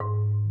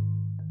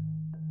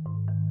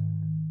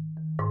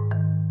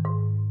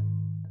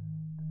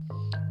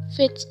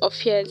Faith or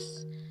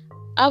fears.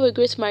 How a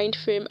great mind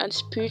frame and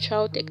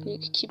spiritual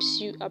technique keeps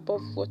you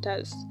above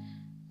waters.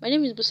 My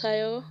name is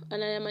Busayo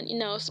and I am an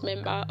in-house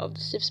member of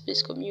the Safe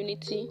Space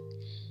community.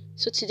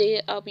 So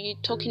today I'll be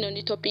talking on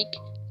the topic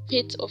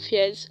faith or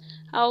fears,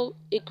 how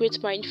a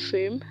great mind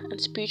frame and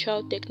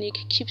spiritual technique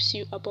keeps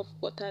you above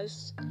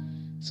waters.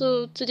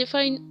 So to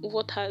define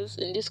waters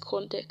in this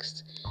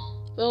context,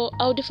 well,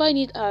 I'll define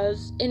it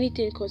as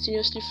anything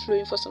continuously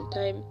flowing for some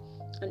time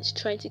and it's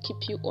trying to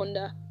keep you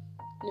under.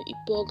 It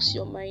bugs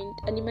your mind,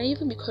 and it might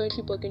even be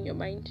currently bugging your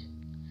mind.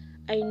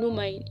 I know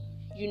mine,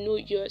 you know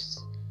yours.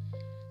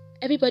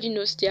 Everybody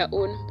knows their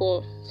own,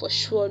 but for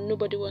sure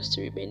nobody wants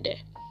to remain there.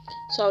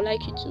 So I would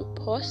like you to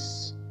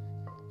pause,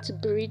 to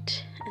breathe,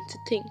 and to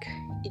think.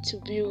 It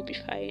will be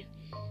fine.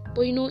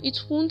 But it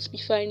won't be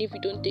fine if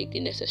you don't take the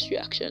necessary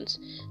actions.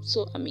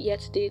 So I'm here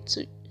today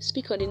to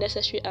speak on the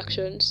necessary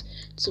actions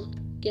to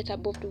get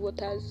above the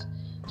waters.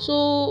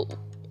 So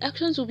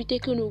actions will be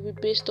taken will be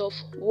based off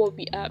what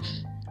we have.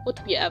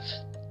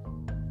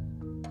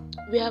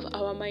 We have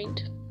our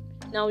mind.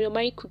 Now your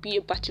mind could be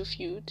a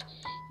battlefield,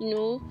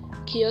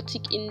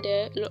 chaotic in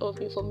there, a lot of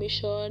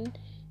information,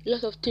 a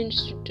lot of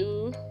things to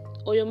do.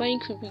 Or your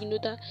mind could be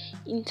that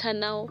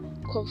internal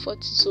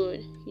comfort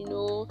zone,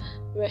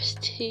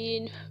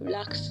 resting,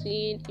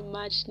 relaxing,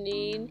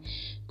 imagining,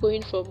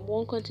 going from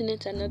one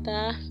continent to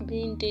another,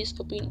 being this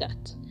or being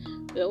that.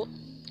 Well,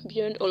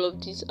 beyond all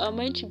of this, our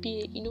mind should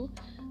be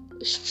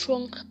a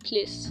strong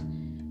place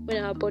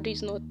when our body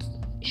is not.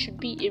 It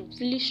should be a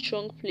really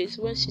strong place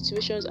when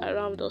situations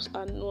around us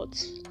are not,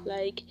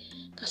 like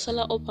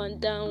kasala up and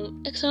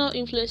down, external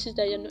influences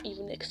that you're not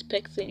even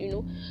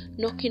expecting,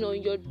 knocking on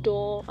your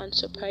door and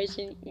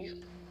surprising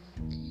you.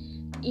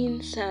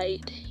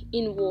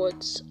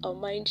 Inwards, our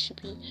mind should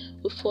be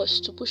a force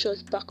to push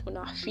us back on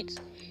our feet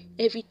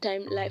every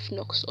time life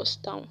knocks us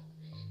down.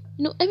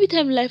 Every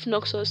time life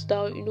knocks us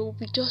down,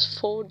 we just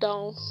fall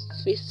down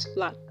face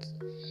flat.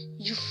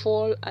 You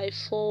fall, I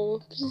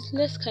fall. Please,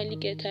 let's kindly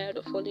get tired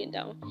of falling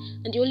down.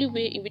 And the only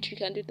way in which we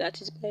can do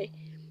that is by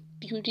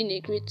building a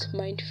great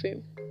mind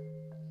frame.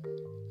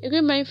 A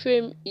great mind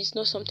frame is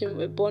not something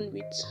we're born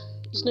with.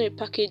 It's not a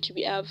package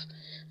we have,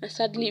 and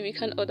sadly we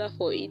can't order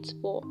for it,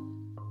 but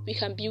we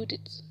can build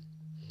it.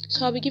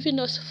 So I'll be giving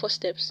us 4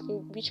 steps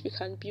in which we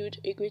can build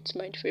a great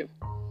mind frame.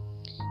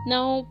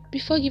 Now,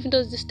 before giving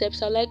us these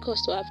steps, I'd like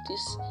us to have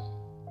this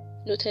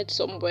noted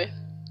somewhere.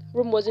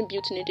 Rome wasn't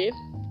built in a day.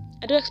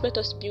 I don't expect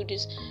us to build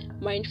this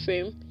mind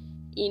frame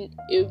in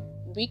a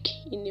week,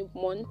 in a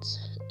month.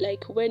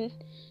 Like when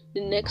the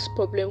next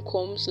problem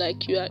comes,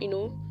 like you are,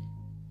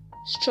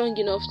 strong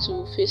enough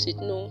to face it.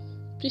 No,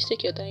 please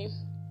take your time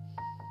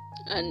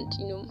and,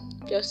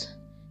 just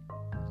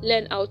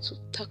learn how to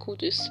tackle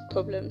these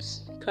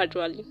problems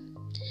gradually.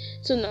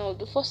 So now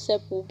the first step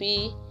will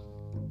be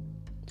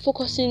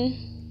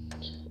focusing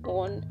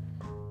on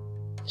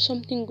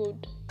something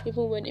good,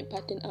 even when a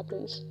bad thing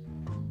happens.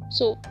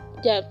 So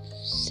there are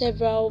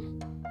several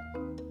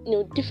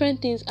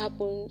different things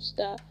happens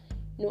that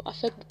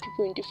affect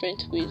people in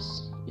different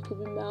ways. It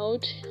could be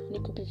mild and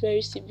it could be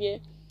very severe.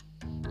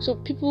 So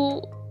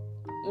people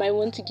might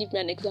want to give me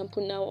an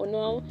example now, or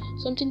now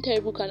something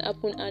terrible can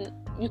happen and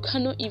you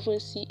cannot even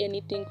see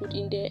anything good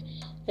in there.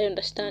 I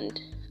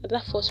understand. At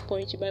that first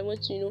point you might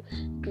want to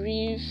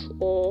grieve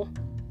or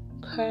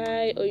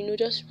cry or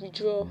just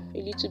withdraw a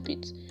little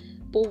bit.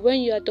 But when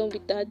you are done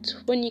with that,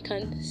 when you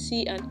can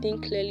see and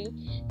think clearly,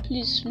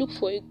 please look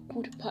for a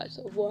good part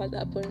of what has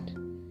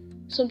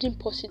happened. Something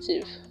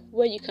positive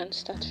where you can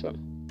start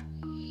from.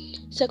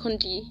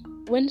 Secondly,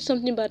 when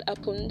something bad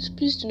happens,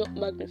 please do not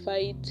magnify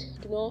it.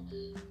 Do not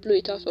blow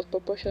it out of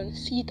proportion.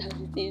 See it as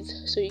it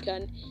is so you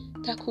can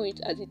tackle it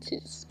as it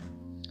is.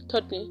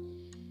 Thirdly,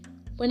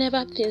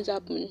 whenever things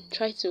happen,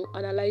 try to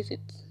analyze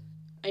it.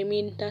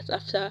 That's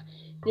after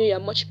you are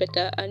much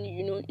better and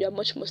you are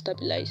much more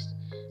stabilized.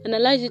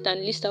 Analyze it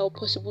and list out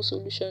possible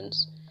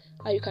solutions,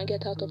 how you can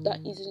get out of that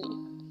easily.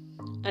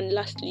 And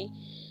lastly,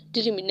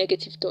 dealing with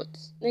negative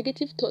thoughts.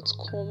 Negative thoughts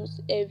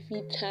comes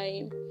every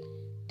time.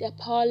 They are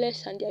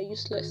powerless and they are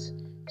useless.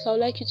 So I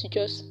would like you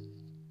to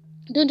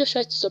don't just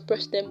try to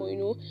suppress them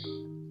or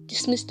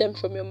dismiss them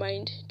from your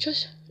mind.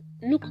 Just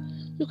look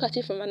at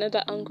it from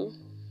another angle,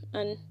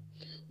 and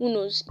who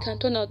knows, it can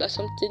turn out as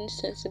something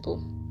sensible.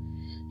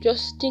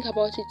 Just think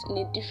about it in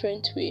a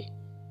different way,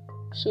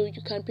 so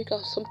you can bring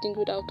out something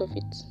good out of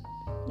it.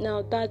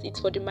 Now that's it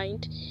for the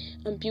mind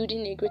and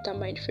building a greater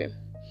mind frame.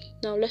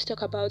 Now let's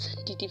talk about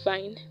the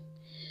divine.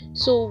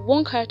 So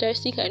one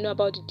characteristic I know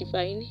about the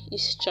divine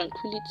is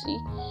tranquility,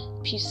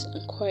 peace,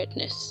 and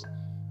quietness.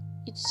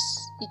 It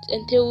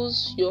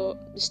entails the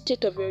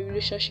state of your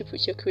relationship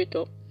with your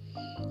creator,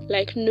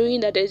 like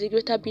knowing that there is a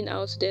greater being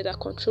out there that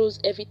controls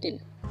everything.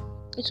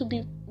 It would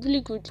be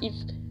really good if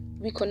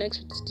we connect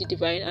with the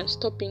divine and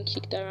stop being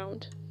kicked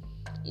around.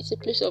 It's a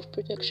place of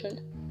protection.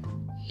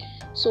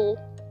 So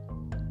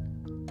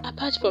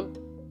apart from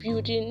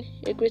building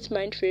a great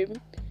mind frame,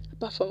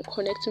 apart from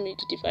connecting with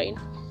the divine,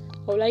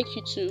 I would like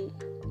you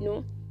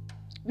to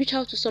reach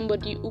out to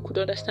somebody who could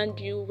understand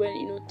you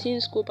when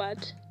things go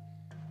bad.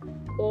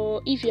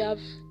 or if you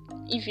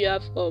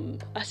have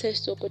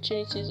access to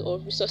opportunities or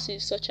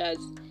resources such as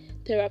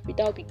therapy,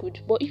 that would be good.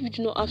 But if you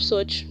do not have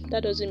such,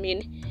 that doesn't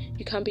mean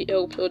you can't be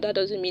helped, or that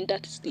doesn't mean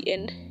that is the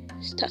end.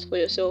 Start for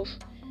yourself.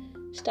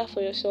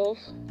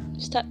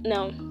 Start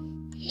now,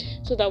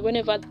 so that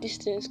whenever these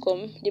things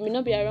come, they may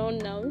not be around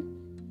now,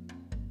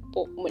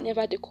 but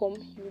whenever they come,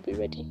 you will be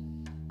ready.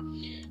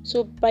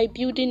 So by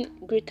building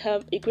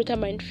a greater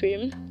mind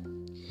frame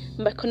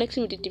and by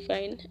connecting with the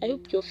divine, I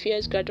hope your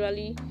fears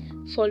gradually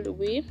fall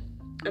away,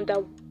 and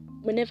that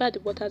whenever the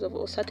waters of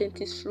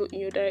uncertainties flow in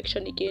your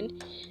direction again,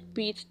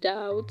 be it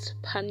doubt,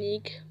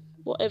 panic,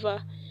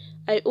 whatever,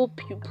 I hope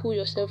you pull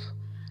yourself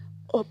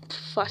up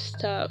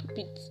faster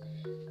with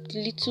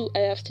the little I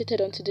have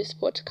stated on today's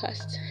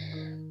podcast.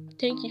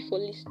 Thank you for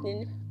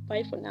listening.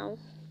 Bye for now.